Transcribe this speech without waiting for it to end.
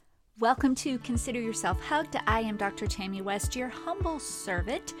Welcome to Consider Yourself Hugged. I am Dr. Tammy West, your humble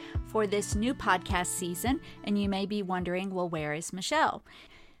servant for this new podcast season. And you may be wondering, well, where is Michelle?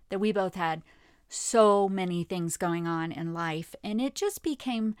 That we both had so many things going on in life, and it just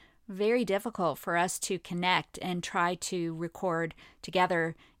became very difficult for us to connect and try to record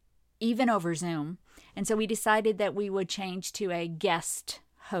together, even over Zoom. And so we decided that we would change to a guest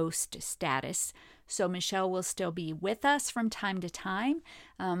host status. So Michelle will still be with us from time to time.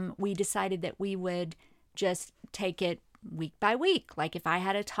 We decided that we would just take it week by week. Like if I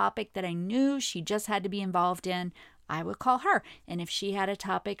had a topic that I knew she just had to be involved in, I would call her. And if she had a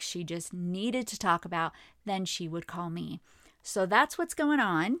topic she just needed to talk about, then she would call me. So that's what's going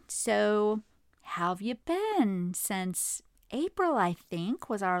on. So how have you been since April, I think,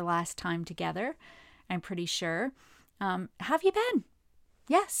 was our last time together? I'm pretty sure. How have you been?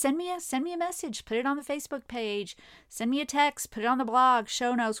 Yeah, send me a message, put it on the Facebook page, send me a text, put it on the blog,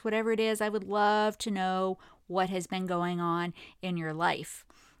 show notes, whatever it is. I would love to know what has been going on in your life.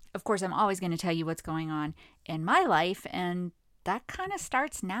 Of course, I'm always going to tell you what's going on in my life, and that kind of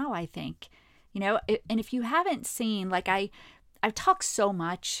starts now, I think. And if you haven't seen, like I've talked so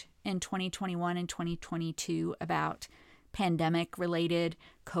much in 2021 and 2022 about pandemic-related,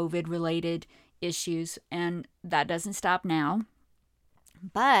 COVID-related issues, and that doesn't stop now.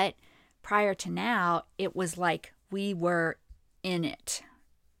 But prior to now, it was like we were in it,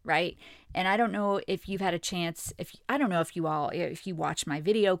 right? And I don't know if you've had a chance, I don't know if you watch my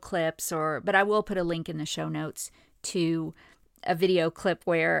video clips but I will put a link in the show notes to a video clip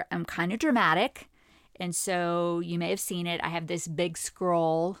where I'm kind of dramatic. And so you may have seen it. I have this big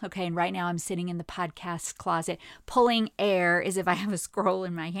scroll. Okay. And right now I'm sitting in the podcast closet pulling air as if I have a scroll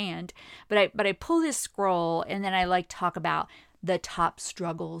in my hand. But I pull this scroll and then I talk about the top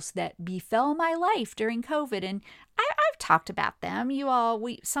struggles that befell my life during COVID. And I've talked about them.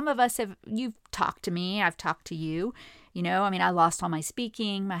 Some of us you've talked to me. I've talked to you. I lost all my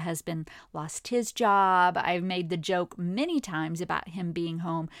speaking. My husband lost his job. I've made the joke many times about him being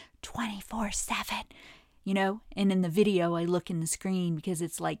home 24/7, and in the video, I look in the screen because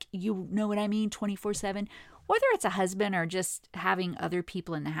it's like, you know what I mean? 24/7, whether it's a husband or just having other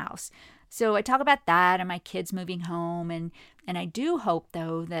people in the house. So I talk about that and my kids moving home. And I do hope,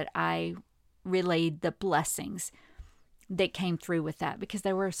 though, that I relayed the blessings that came through with that, because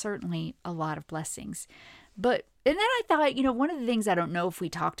there were certainly a lot of blessings. And then I thought, one of the things I don't know if we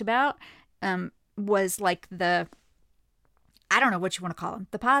talked about was like I don't know what you want to call them,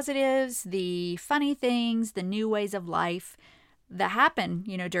 the positives, the funny things, the new ways of life that happened,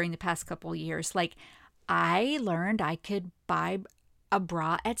 during the past couple of years. Like I learned I could buy a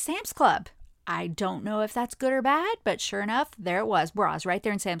bra at Sam's Club. I don't know if that's good or bad, but sure enough, there it was, bras right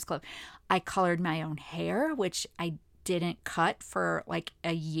there in Sam's Club. I colored my own hair, which I didn't cut for like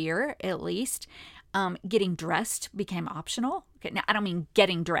a year at least. Getting dressed became optional. Okay, now, I don't mean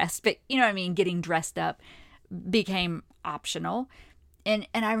getting dressed, but you know what I mean? Getting dressed up became optional. And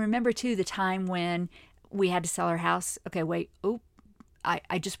I remember too the time when we had to sell our house. Okay, wait.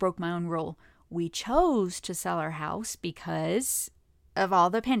 I just broke my own rule. We chose to sell our house because of all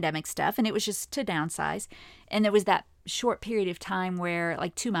the pandemic stuff, and it was just to downsize. And there was that short period of time where,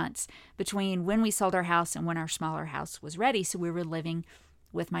 like 2 months between when we sold our house and when our smaller house was ready. So we were living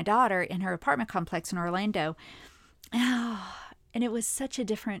with my daughter in her apartment complex in Orlando. And it was such a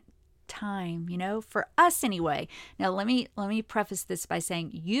different time, for us anyway. Now, let me preface this by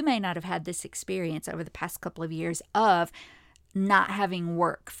saying you may not have had this experience over the past couple of years of not having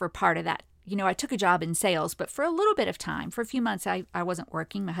work for part of that. I took a job in sales, but for a little bit of time, for a few months, I wasn't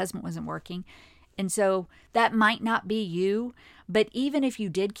working. My husband wasn't working. And so that might not be you. But even if you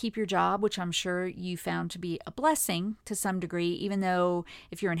did keep your job, which I'm sure you found to be a blessing to some degree, even though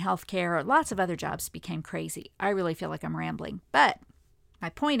if you're in healthcare, lots of other jobs became crazy. I really feel like I'm rambling. But my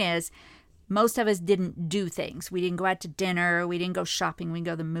point is, most of us didn't do things. We didn't go out to dinner. We didn't go shopping. We didn't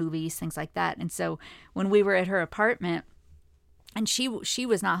go to the movies, things like that. And so when we were at her apartment, and she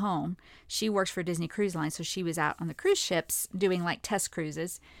was not home. She works for Disney Cruise Line, so she was out on the cruise ships doing like test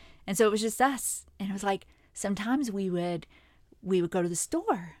cruises. And so it was just us. And it was like sometimes we would go to the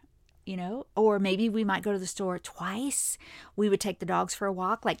store, or maybe we might go to the store twice. We would take the dogs for a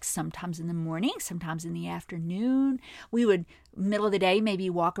walk, like sometimes in the morning, sometimes in the afternoon. We would, middle of the day, maybe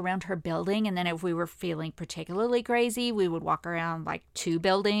walk around her building. And then if we were feeling particularly crazy, we would walk around like 2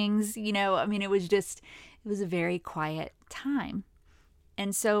 buildings, it was a very quiet time.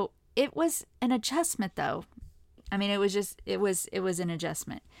 And so it was an adjustment, though. It was an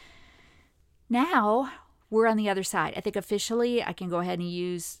adjustment. Now we're on the other side. I think officially I can go ahead and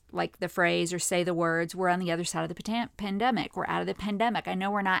use like the phrase or say the words, we're on the other side of the pandemic. We're out of the pandemic. I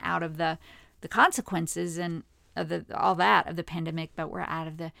know we're not out of the consequences and of the pandemic, but we're out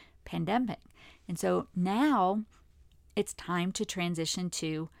of the pandemic. And so now it's time to transition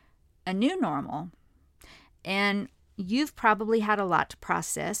to a new normal. And you've probably had a lot to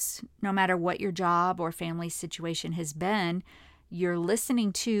process, no matter what your job or family situation has been. You're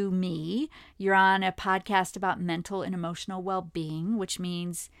listening to me. You're on a podcast about mental and emotional well-being, which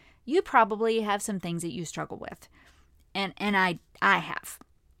means you probably have some things that you struggle with. And I have.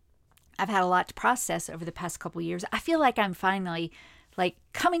 I've had a lot to process over the past couple of years. I feel like I'm finally like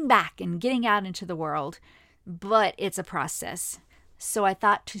coming back and getting out into the world, but it's a process. So I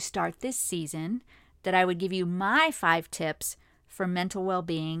thought to start this season that I would give you my 5 tips for mental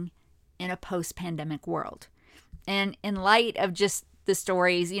well-being in a post-pandemic world. And in light of just the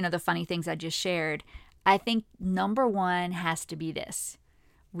stories, the funny things I just shared, I think number 1 has to be this.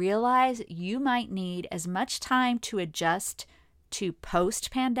 Realize you might need as much time to adjust to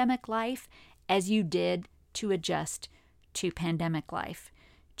post-pandemic life as you did to adjust to pandemic life.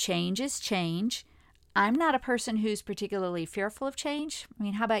 Change is change. I'm not a person who's particularly fearful of change. I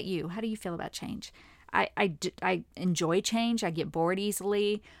mean, how about you? How do you feel about change? I enjoy change. I get bored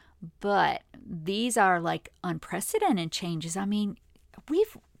easily, but these are like unprecedented changes. I mean, we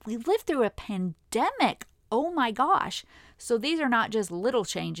lived through a pandemic. Oh my gosh. So these are not just little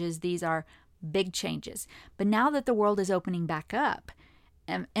changes. These are big changes. But now that the world is opening back up,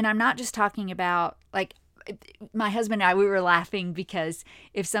 and I'm not just talking about like my husband and I, we were laughing because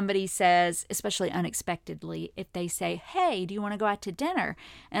if somebody says, especially unexpectedly, if they say, hey, do you want to go out to dinner?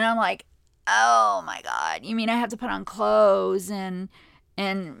 And I'm like, oh my God, you mean I have to put on clothes and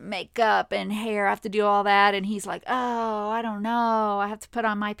makeup and hair? I have to do all that. And he's like, oh, I don't know. I have to put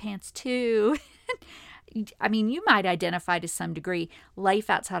on my pants too. I mean, you might identify to some degree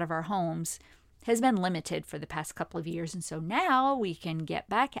life outside of our homes has been limited for the past couple of years. And so now we can get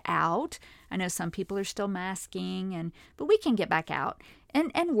back out. I know some people are still masking, but we can get back out.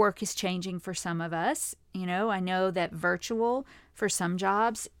 And work is changing for some of us. I know that virtual for some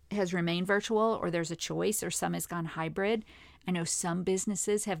jobs has remained virtual, or there's a choice, or some has gone hybrid. I know some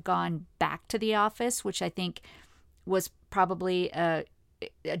businesses have gone back to the office, which I think was probably a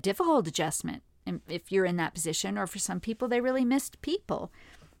difficult adjustment if you're in that position, or for some people, they really missed people.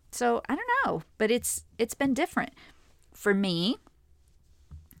 So I don't know, but it's been different. For me,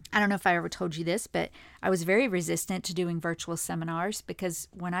 I don't know if I ever told you this, but I was very resistant to doing virtual seminars because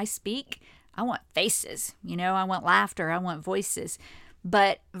when I speak, I want faces, I want laughter, I want voices.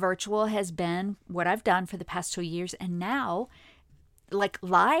 But virtual has been what I've done for the past 2 years. And now, like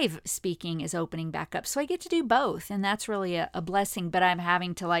live speaking is opening back up. So I get to do both. And that's really a blessing. But I'm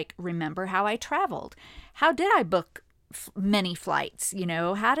having to remember how I traveled. How did I book many flights?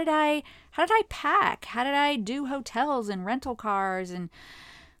 How did I pack? How did I do hotels and rental cars and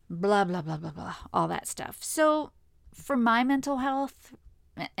blah, blah, blah, blah, blah, all that stuff. So for my mental health,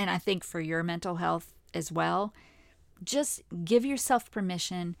 and I think for your mental health as well, just give yourself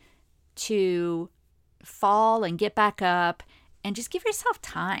permission to fall and get back up, and just give yourself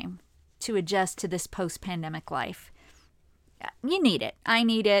time to adjust to this post-pandemic life. You need it. I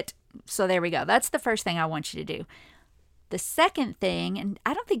need it. So there we go. That's the first thing I want you to do. The second thing, and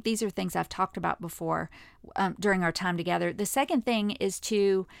I don't think these are things I've talked about before during our time together. The second thing is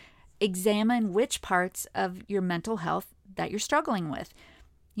to examine which parts of your mental health that you're struggling with.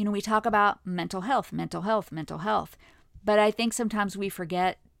 We talk about mental health, but I think sometimes we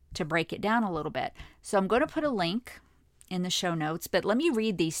forget to break it down a little bit. So I'm going to put a link in the show notes, but let me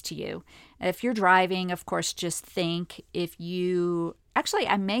read these to you. If you're driving, of course, just think.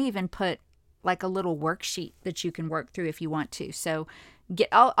 I may even put like a little worksheet that you can work through if you want to. So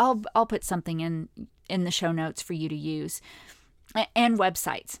I'll put something in the show notes for you to use, and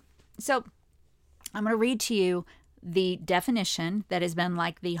websites. So I'm going to read to you the definition that has been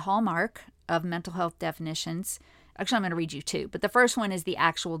like the hallmark of mental health definitions. Actually, I'm going to read you 2, but the first one is the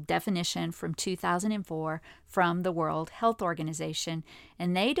actual definition from 2004 from the World Health Organization,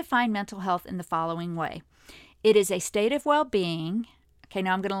 and they define mental health in the following way. It is a state of well-being. Okay,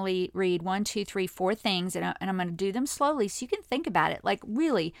 now I'm going to read 1, 2, 3, 4 things, and I'm going to do them slowly so you can think about it. Like,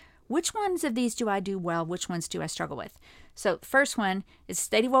 really, which ones of these do I do well? Which ones do I struggle with? So the first one is a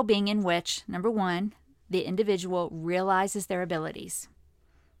state of well-being in which, number 1, the individual realizes their abilities.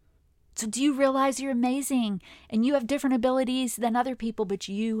 So do you realize you're amazing and you have different abilities than other people, but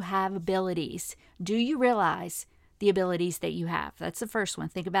you have abilities? Do you realize the abilities that you have? That's the first one.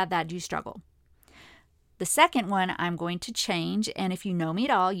 Think about that. Do you struggle? The second one I'm going to change, and if you know me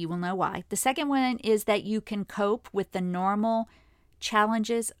at all, you will know why. The second one is that you can cope with the normal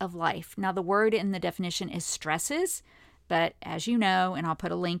challenges of life. Now, the word in the definition is stresses, but as you know, and I'll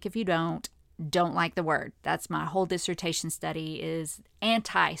put a link if you don't like the word. That's my whole dissertation study is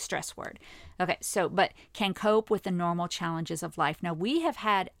anti-stress word. Okay, so, but can cope with the normal challenges of life. Now, we have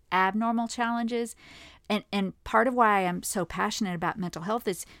had abnormal challenges, and part of why I'm so passionate about mental health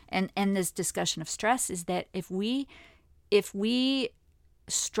is, and this discussion of stress is that if we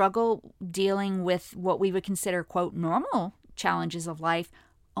struggle dealing with what we would consider, quote, normal challenges of life,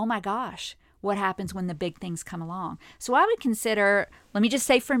 oh my gosh, what happens when the big things come along? So I would consider, let me just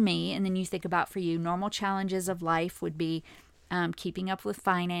say for me, and then you think about for you, normal challenges of life would be keeping up with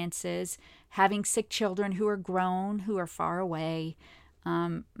finances, having sick children who are grown, who are far away,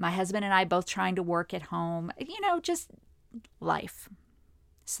 my husband and I both trying to work at home, just life.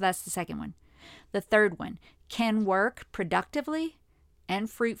 So that's the second one. The third one, can work productively and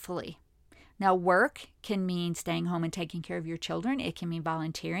fruitfully. Now, work can mean staying home and taking care of your children. It can mean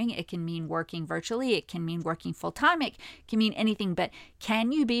volunteering. It can mean working virtually. It can mean working full-time. It can mean anything. But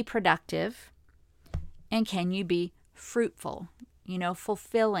can you be productive and can you be fruitful,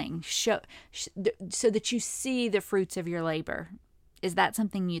 fulfilling, so that you see the fruits of your labor? Is that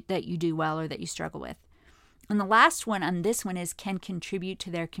something that you do well or that you struggle with? And the last one on this one is can contribute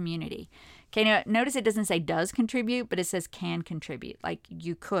to their community. Okay, notice it doesn't say does contribute, but it says can contribute, like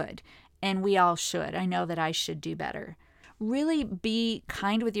you could. And we all should. I know that I should do better. Really be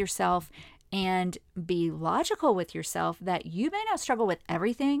kind with yourself and be logical with yourself that you may not struggle with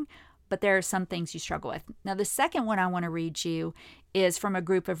everything, but there are some things you struggle with. Now, the second one I want to read you is from a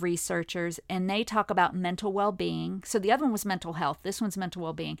group of researchers, and they talk about mental well-being. So the other one was mental health. This one's mental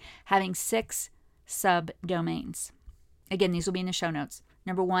well-being, having 6 subdomains. Again, these will be in the show notes.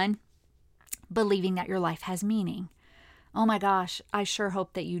 Number 1, believing that your life has meaning. Oh my gosh, I sure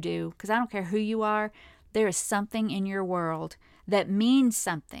hope that you do, because I don't care who you are. There is something in your world that means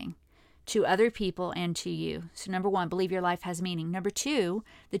something to other people and to you. So number 1, believe your life has meaning. Number 2,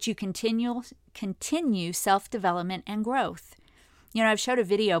 that you continue self-development and growth. I've showed a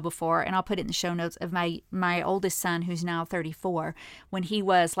video before, and I'll put it in the show notes, of my oldest son, who's now 34. When he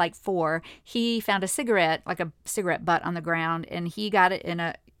was like 4, he found a cigarette, like a cigarette butt on the ground, and he got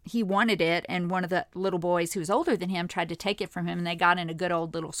it he wanted it, and one of the little boys who was older than him tried to take it from him, and they got in a good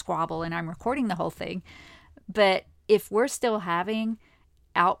old little squabble, and I'm recording the whole thing. But if we're still having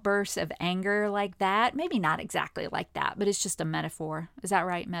outbursts of anger like that, maybe not exactly like that, but it's just a metaphor. Is that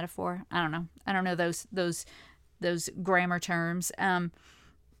right? Metaphor? I don't know. I don't know those grammar terms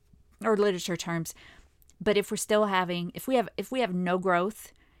or literature terms. But if we're still having, if we have no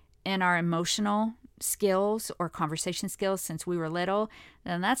growth in our emotional skills or conversation skills since we were little,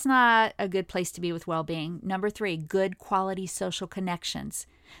 then that's not a good place to be with well-being. Number 3, good quality social connections.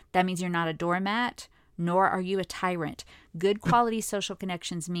 That means you're not a doormat, nor are you a tyrant. Good quality social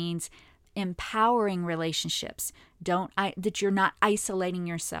connections means empowering relationships. That you're not isolating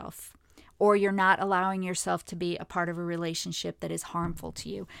yourself, or you're not allowing yourself to be a part of a relationship that is harmful to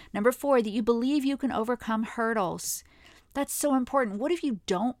you. Number 4, that you believe you can overcome hurdles. That's so important. What if you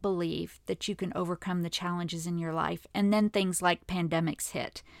don't believe that you can overcome the challenges in your life, and then things like pandemics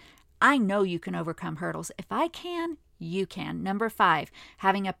hit? I know you can overcome hurdles. If I can, you can. Number 5,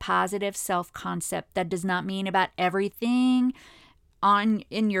 having a positive self-concept. That does not mean about everything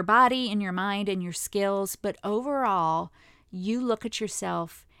in your body, in your mind, and your skills, but overall, you look at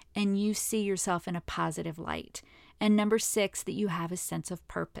yourself and you see yourself in a positive light. And number 6, that you have a sense of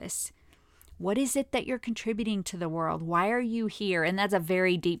purpose. What is it that you're contributing to the world? Why are you here? And that's a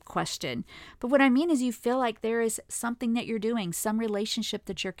very deep question. But what I mean is you feel like there is something that you're doing, some relationship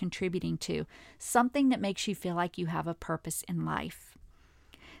that you're contributing to, something that makes you feel like you have a purpose in life.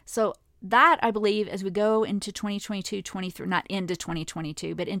 So that, I believe, as we go into 2022, 23, not into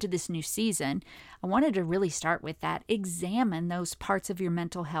 2022, but into this new season, I wanted to really start with that. Examine those parts of your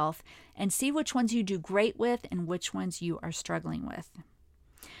mental health and see which ones you do great with and which ones you are struggling with.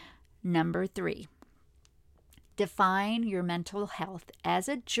 Number 3, define your mental health as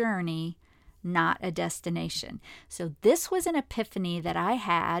a journey, not a destination. So this was an epiphany that I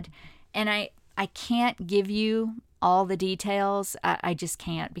had, and I can't give you all the details. I just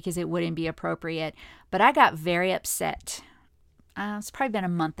can't, because it wouldn't be appropriate. But I got very upset. It's probably been a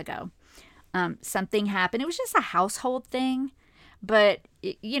month ago. Something happened. It was just a household thing. But,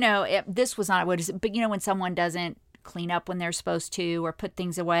 this was not what it is. But, when someone doesn't clean up when they're supposed to or put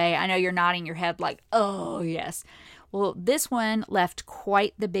things away, I know you're nodding your head like, oh, yes. Well, this one left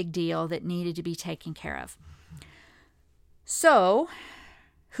quite the big deal that needed to be taken care of. So,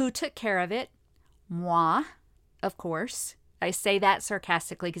 who took care of it? moi, of course. I say that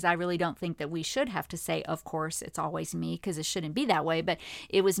sarcastically because I really don't think that we should have to say, of course, it's always me, because it shouldn't be that way, but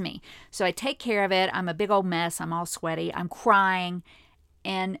it was me. So I take care of it. I'm a big old mess. I'm all sweaty. I'm crying,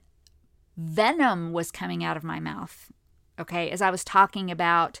 and venom was coming out of my mouth, okay, as I was talking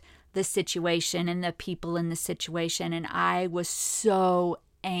about the situation and the people in the situation, and I was so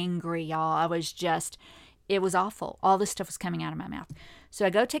angry, y'all. It was awful. All this stuff was coming out of my mouth. So I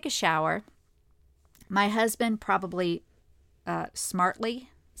go take a shower. My husband probably smartly,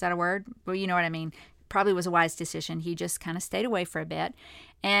 is that a word? Well, you know what I mean. Probably was a wise decision. He just kind of stayed away for a bit.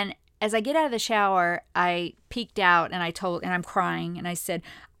 And as I get out of the shower, I peeked out and and I'm crying, and I said,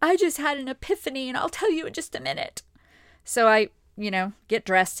 I just had an epiphany, and I'll tell you in just a minute. So I, get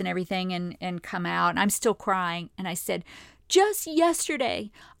dressed and everything and come out, and I'm still crying. And I said, just yesterday,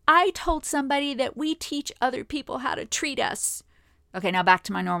 I told somebody that we teach other people how to treat us. Okay, now back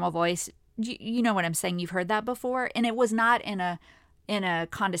to my normal voice. You know what I'm saying. You've heard that before. And it was not in a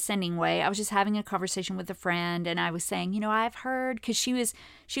condescending way. I was just having a conversation with a friend, and I was saying, I've heard, because she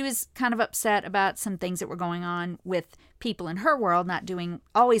was kind of upset about some things that were going on with people in her world,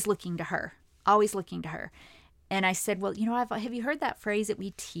 always looking to her. And I said, well, have you heard that phrase that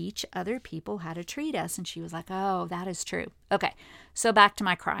we teach other people how to treat us? And she was like, oh, that is true. Okay, so back to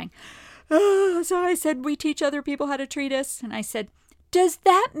my crying. So I said, we teach other people how to treat us. And I said, does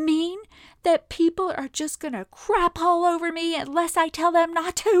that mean that people are just going to crap all over me unless I tell them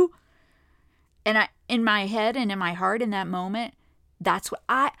not to? And in my head and in my heart in that moment, that's what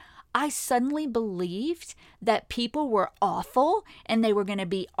I suddenly believed that people were awful, and they were going to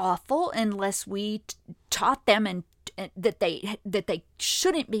be awful unless we taught them and that they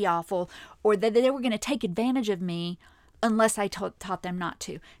shouldn't be awful, or that they were going to take advantage of me unless I taught them not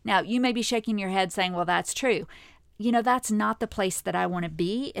to. Now, you may be shaking your head saying, well, that's true. That's not the place that I want to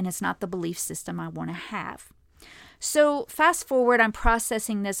be, and it's not the belief system I want to have. So fast forward, I'm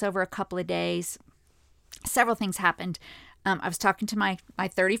processing this over a couple of days. Several things happened. I was talking to my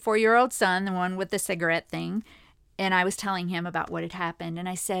 34-year-old son, the one with the cigarette thing, and I was telling him about what had happened. And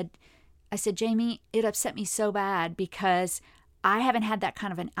I said, Jamie, it upset me so bad because I haven't had that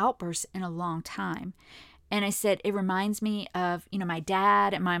kind of an outburst in a long time. And I said, it reminds me of, my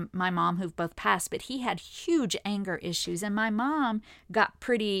dad and my mom, who've both passed, but he had huge anger issues. And my mom got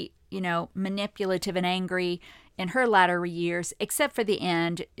pretty, manipulative and angry in her latter years, except for the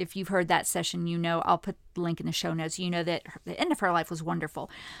end. If you've heard that session, I'll put the link in the show notes. That the end of her life was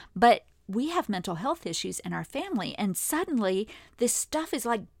wonderful. But we have mental health issues in our family. And suddenly this stuff is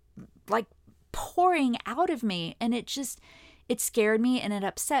like pouring out of me. And it scared me and it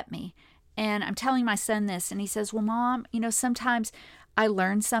upset me. And I'm telling my son this, and he says, well, Mom, sometimes I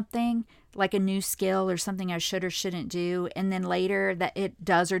learn something, like a new skill or something I should or shouldn't do, and then later that it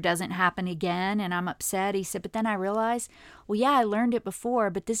does or doesn't happen again, and I'm upset. He said, but then I realize, well, yeah, I learned it before,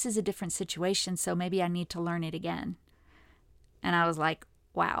 but this is a different situation, so maybe I need to learn it again. And I was like,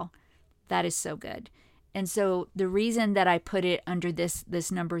 wow, that is so good. And so the reason that I put it under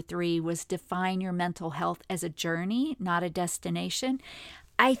this number 3 was define your mental health as a journey, not a destination.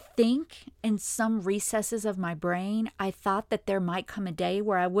 I think in some recesses of my brain, I thought that there might come a day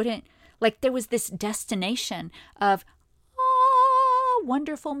where I wouldn't, there was this destination of,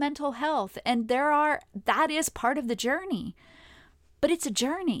 wonderful mental health. And that is part of the journey. But it's a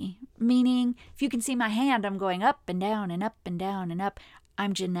journey, meaning if you can see my hand, I'm going up and down and up and down and up.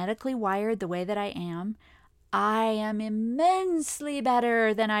 I'm genetically wired the way that I am. I am immensely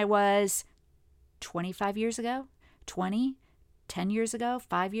better than I was 25 years ago, 10 years ago,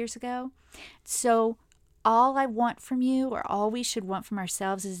 5 years ago. So all I want from you, or all we should want from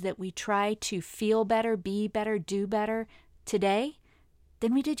ourselves, is that we try to feel better, be better, do better today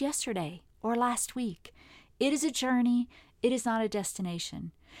than we did yesterday or last week. It is a journey. It is not a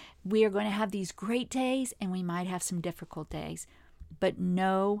destination. We are going to have these great days, and we might have some difficult days, but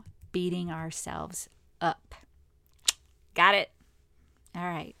no beating ourselves up. Got it? All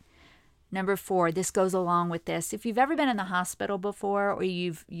right. Number 4, this goes along with this. If you've ever been in the hospital before, or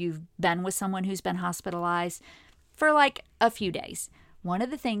you've been with someone who's been hospitalized for a few days, one of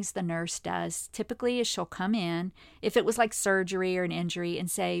the things the nurse does typically is she'll come in, if it was like surgery or an injury,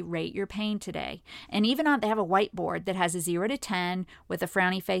 and say, rate your pain today. And even they have a whiteboard that has a 0 to 10 with a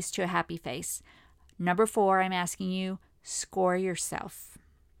frowny face to a happy face. Number 4, I'm asking you, score yourself.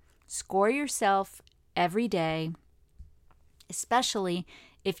 Score yourself every day, especially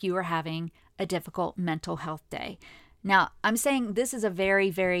if you are having a difficult mental health day. Now, I'm saying this is a very,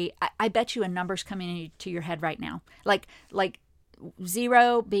 very, I bet you a number's coming into your head right now. Like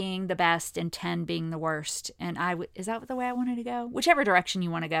 0 being the best and 10 being the worst. And is that the way I wanted to go? Whichever direction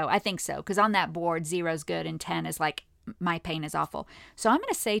you want to go. I think so. Because on that board, 0 is good and 10 is like, my pain is awful. So I'm going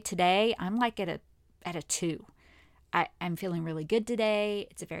to say today, I'm like at a 2. I'm feeling really good today.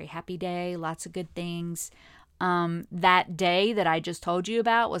 It's a very happy day. Lots of good things. That day that I just told you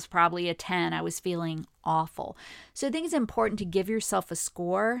about was probably a 10. I was feeling awful. So I think it's important to give yourself a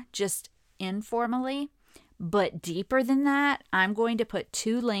score just informally. But deeper than that, I'm going to put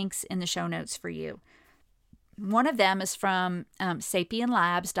 2 links in the show notes for you. One of them is from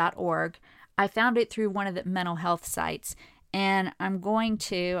sapienlabs.org. I found it through one of the mental health sites, and I'm going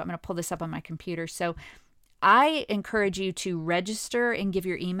to pull this up on my computer. So I encourage you to register and give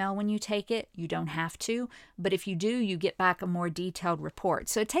your email when you take it. You don't have to, but if you do, you get back a more detailed report.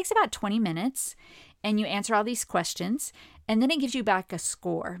 So it takes about 20 minutes, and you answer all these questions, and then it gives you back a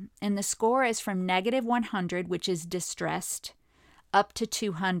score. And the score is from -100, which is distressed, up to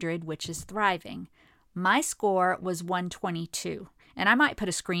 200, which is thriving. My score was 122. And I might put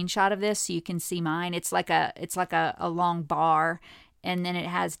a screenshot of this so you can see mine. It's like a long bar, and then it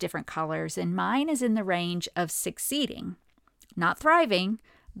has different colors. And mine is in the range of succeeding, not thriving,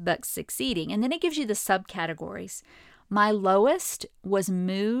 but succeeding. And then it gives you the subcategories. My lowest was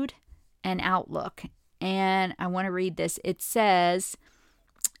mood and outlook. And I want to read this. It says,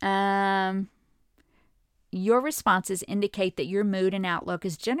 your responses indicate that your mood and outlook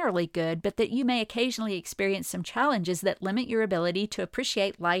is generally good, but that you may occasionally experience some challenges that limit your ability to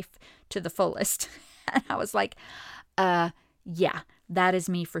appreciate life to the fullest. And I was like, yeah, that is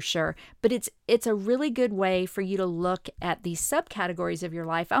me for sure. But it's a really good way for you to look at these subcategories of your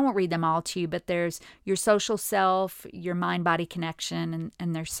life. I won't read them all to you, but there's your social self, your mind-body connection,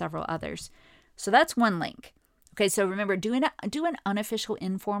 and there's several others. So that's one link. Okay, so remember, do an unofficial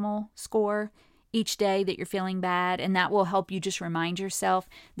informal score each day that you're feeling bad, and that will help you just remind yourself,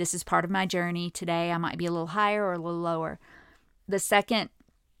 this is part of my journey. Today I might be a little higher or a little lower. The second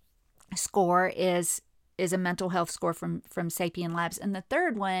score is a mental health score from Sapien Labs. And the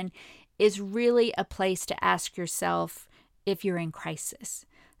third one is really a place to ask yourself if you're in crisis.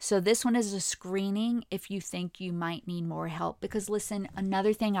 So this one is a screening if you think you might need more help. Because listen,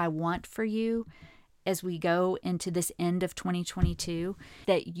 another thing I want for you as we go into this end of 2022,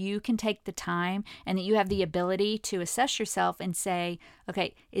 that you can take the time and that you have the ability to assess yourself and say,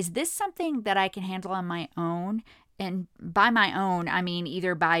 okay, is this something that I can handle on my own? And by my own, I mean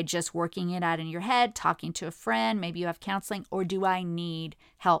either by just working it out in your head, talking to a friend, maybe you have counseling, or do I need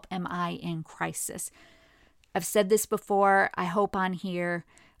help? Am I in crisis? I've said this before, I hope on here,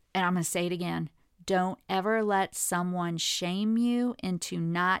 and I'm going to say it again. Don't ever let someone shame you into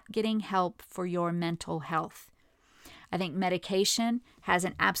not getting help for your mental health. I think medication has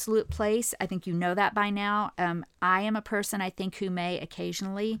an absolute place. I think you know that by now. I am a person, I think, who may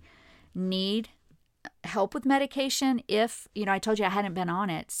occasionally need help with medication if, I told you I hadn't been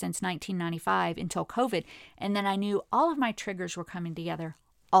on it since 1995 until COVID. And then I knew all of my triggers were coming together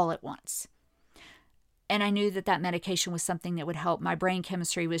all at once. And I knew that medication was something that would help. My brain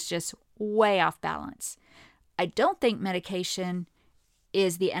chemistry was just way off balance. I don't think medication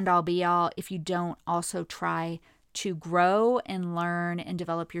is the end-all be-all if you don't also try to grow and learn and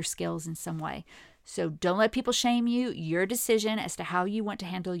develop your skills in some way. So don't let people shame you. Your decision as to how you want to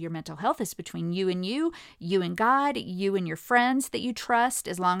handle your mental health is between you and God, you and your friends that you trust,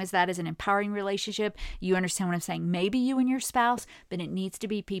 as long as that is an empowering relationship. You understand what I'm saying? Maybe you and your spouse, but it needs to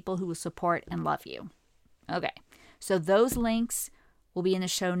be people who will support and love you. Okay, so those links will be in the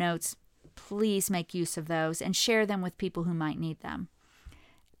show notes. Please make use of those and share them with people who might need them.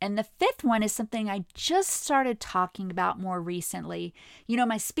 And the fifth one is something I just started talking about more recently.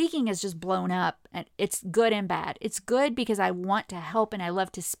 My speaking has just blown up, and it's good and bad. It's good because I want to help and I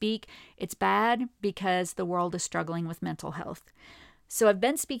love to speak. It's bad because the world is struggling with mental health. So I've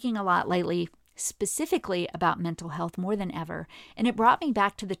been speaking a lot lately, specifically about mental health more than ever. And it brought me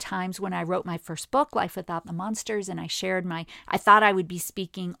back to the times when I wrote my first book, Life Without the Monsters, and I thought I would be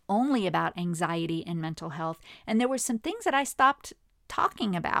speaking only about anxiety and mental health. And there were some things that I stopped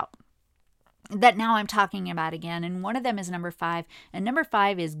talking about that now I'm talking about again. And one of them is number 5. And number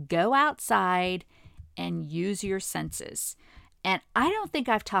 5 is go outside and use your senses. And I don't think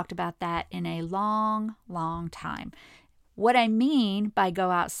I've talked about that in a long, long time. What I mean by go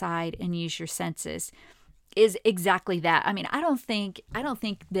outside and use your senses is exactly that. I mean, I don't think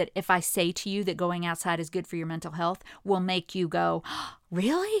that if I say to you that going outside is good for your mental health will make you go, oh,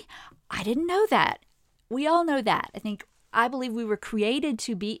 really? I didn't know that. We all know that. I believe we were created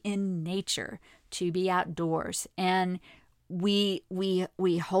to be in nature, to be outdoors. And we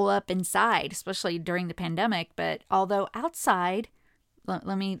hole up inside, especially during the pandemic. But although outside, let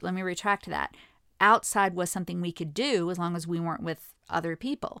me retract that. Outside was something we could do as long as we weren't with other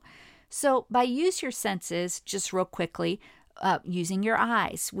people. So by use your senses, just real quickly, using your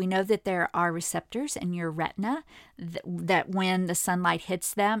eyes. We know that there are receptors in your retina that when the sunlight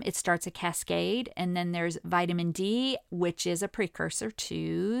hits them, it starts a cascade. And then there's vitamin D, which is a precursor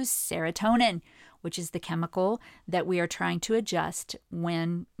to serotonin, which is the chemical that we are trying to adjust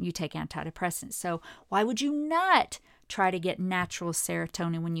when you take antidepressants. So why would you not try to get natural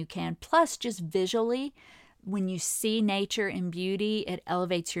serotonin when you can? Plus, just visually, when you see nature and beauty, it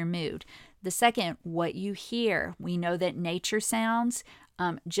elevates your mood. The second, what you hear. We know that nature sounds,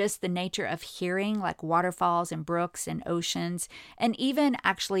 just the nature of hearing, like waterfalls and brooks and oceans, and even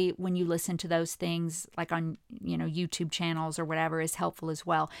actually when you listen to those things like on YouTube channels or whatever is helpful as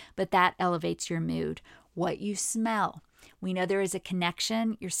well. But that elevates your mood. What you smell. We know there is a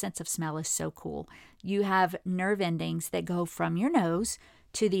connection. Your sense of smell is so cool. You have nerve endings that go from your nose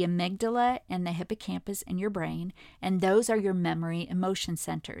to the amygdala and the hippocampus in your brain, and those are your memory emotion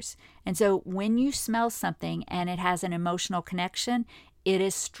centers. And so when you smell something and it has an emotional connection, it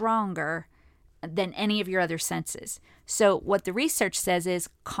is stronger than any of your other senses. So what the research says is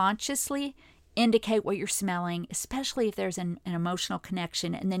consciously indicate what you're smelling, especially if there's an emotional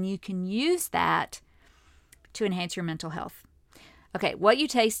connection, and then you can use that to enhance your mental health. Okay, what you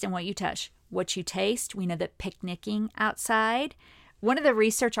taste and what you touch. What you taste, we know that picnicking outside. One of the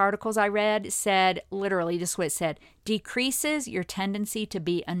research articles I read said, literally, this is what it said, decreases your tendency to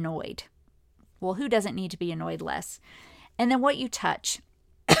be annoyed. Well, who doesn't need to be annoyed less? And then what you touch.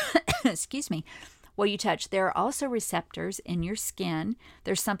 Excuse me. What you touch. There are also receptors in your skin.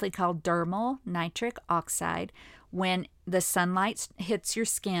 There's something called dermal nitric oxide. When the sunlight hits your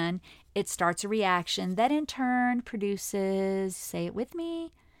skin, it starts a reaction that in turn produces, say it with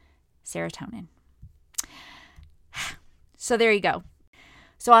me, serotonin. So there you go.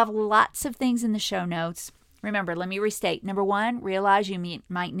 So I have lots of things in the show notes. Remember, let me restate. Number 1, realize you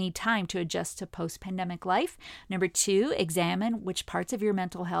might need time to adjust to post-pandemic life. Number 2, examine which parts of your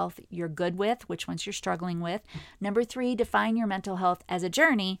mental health you're good with, which ones you're struggling with. Number 3, define your mental health as a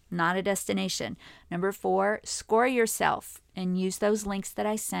journey, not a destination. Number 4, score yourself and use those links that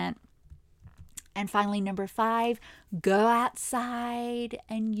I sent. And finally, number 5, go outside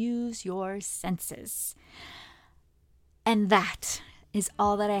and use your senses. And that is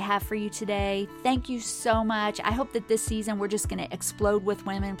all that I have for you today. Thank you so much. I hope that this season we're just going to explode with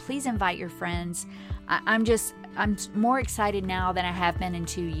women. Please invite your friends. I'm more excited now than I have been in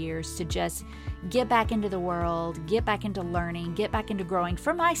 2 years to just get back into the world, get back into learning, get back into growing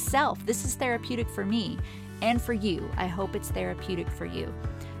for myself. This is therapeutic for me and for you. I hope it's therapeutic for you.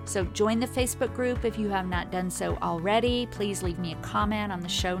 So join the Facebook group if you have not done so already. Please leave me a comment on the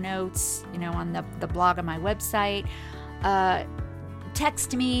show notes, on the blog on my website.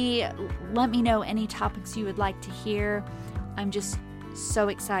 Text me, let me know any topics you would like to hear. I'm just so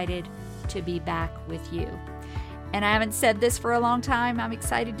excited to be back with you. And I haven't said this for a long time. I'm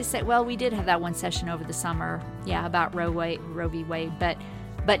excited to say, well, we did have that one session over the summer, about Roe v. Wade,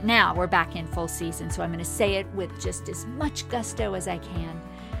 but now we're back in full season, so I'm going to say it with just as much gusto as I can.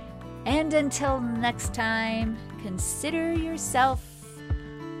 And until next time, consider yourself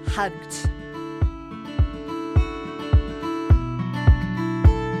hugged.